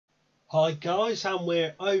Hi guys, and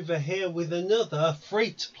we're over here with another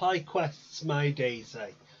free-to-play quests made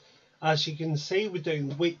easy. As you can see, we're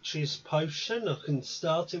doing Witch's Potion. I can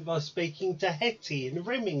start it by speaking to Hetty in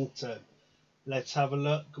Rimington. Let's have a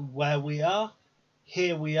look where we are.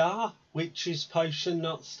 Here we are, Witch's Potion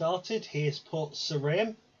not started. Here's Port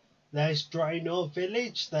Sarim. There's Draenor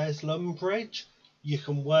Village, there's Lumbridge. You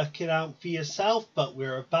can work it out for yourself, but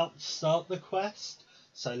we're about to start the quest.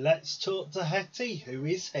 So let's talk to Hetty, who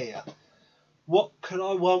is here. What could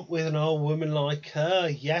I want with an old woman like her?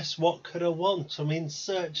 Yes, what could I want? I'm in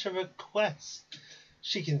search of a quest.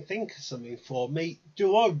 She can think of something for me.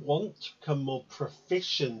 Do I want to become more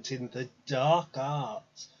proficient in the dark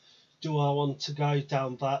arts? Do I want to go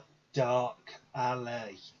down that dark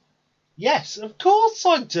alley? Yes, of course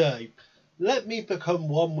I do. Let me become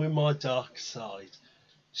one with my dark side.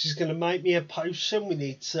 She's going to make me a potion. We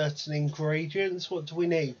need certain ingredients. What do we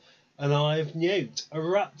need? An eye of newt, a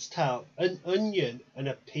rat's tail, an onion, and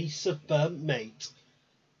a piece of burnt meat.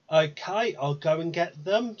 Okay, I'll go and get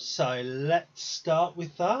them. So let's start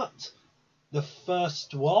with that. The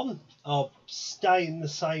first one, I'll stay in the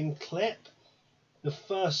same clip. The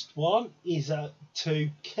first one is to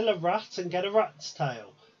kill a rat and get a rat's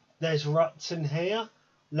tail. There's rats in here.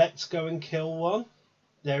 Let's go and kill one.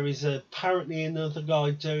 There is apparently another guy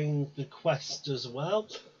doing the quest as well.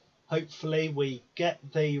 Hopefully we get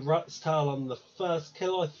the rat's tail on the first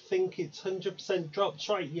kill. I think it's 100% drops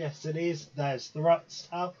rate. Yes, it is. There's the rat's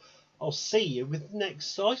tail. I'll see you with the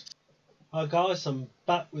next item. Hi guys, I'm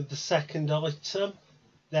back with the second item.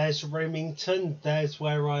 There's Remington. There's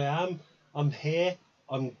where I am. I'm here.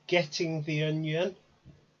 I'm getting the onion.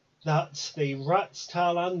 That's the rat's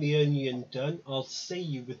tail and the onion done. I'll see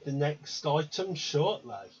you with the next item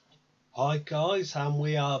shortly. Hi guys, and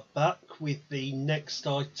we are back with the next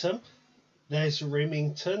item. There's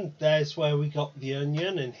Rimington. There's where we got the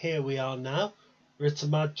onion, and here we are now. We're at a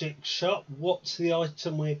magic shop. What's the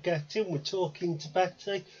item we're getting? We're talking to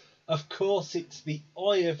Betty. Of course, it's the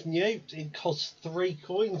Eye of Newt. It costs 3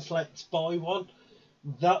 coins. Let's buy one.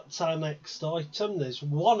 That's our next item. There's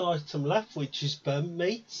one item left, which is burnt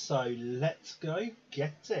meat, so let's go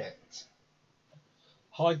get it.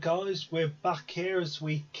 Hi guys, we're back here as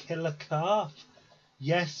we kill a calf.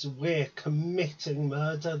 Yes, we're committing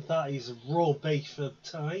murder. That is raw beef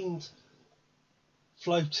obtained.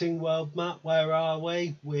 Floating world map, where are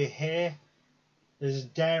we? We're here. There's a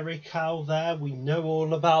dairy cow there. We know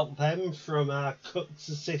all about them from our cook's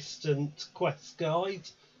assistant quest guide.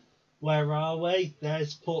 Where are we?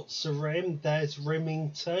 There's Port Sarim, there's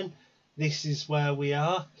Rimington. This is where we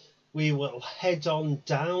are. We will head on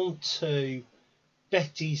down to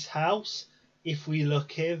Betty's house. If we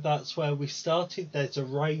look here, that's where we started. There's a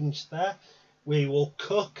range there. We will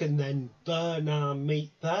cook and then burn our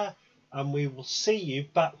meat there. And we will see you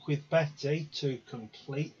back with Betty to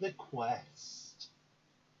complete the quest.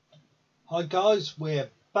 Hi guys, we're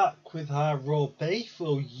back with our raw beef.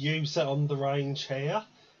 We'll use it on the range here.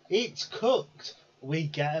 It's cooked. We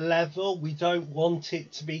get a level. We don't want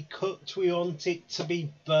it to be cooked. We want it to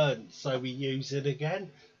be burnt. So we use it again.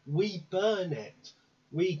 We burn it.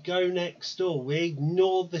 We go next door. We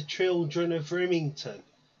ignore the children of Rimington.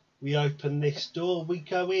 We open this door. We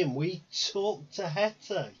go in. We talk to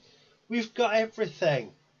Hetty. We've got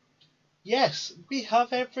everything. Yes, we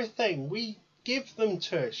have everything. We give them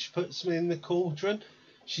to her. She puts them in the cauldron.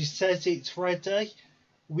 She says it's ready.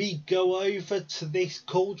 We go over to this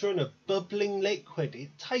cauldron of bubbling liquid.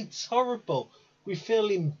 It tastes horrible. We feel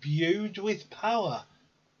imbued with power.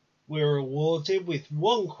 We're rewarded with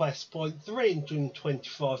 1 quest point,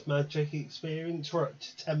 325 magic experience. We're up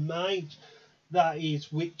to 10 mage. That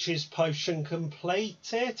is Witch's Potion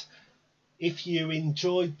completed. If you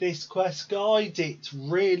enjoyed this quest guide, it's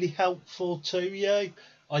really helpful to you.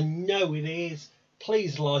 I know it is.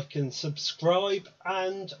 Please like and subscribe,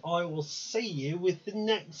 and I will see you with the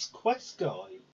next quest guide.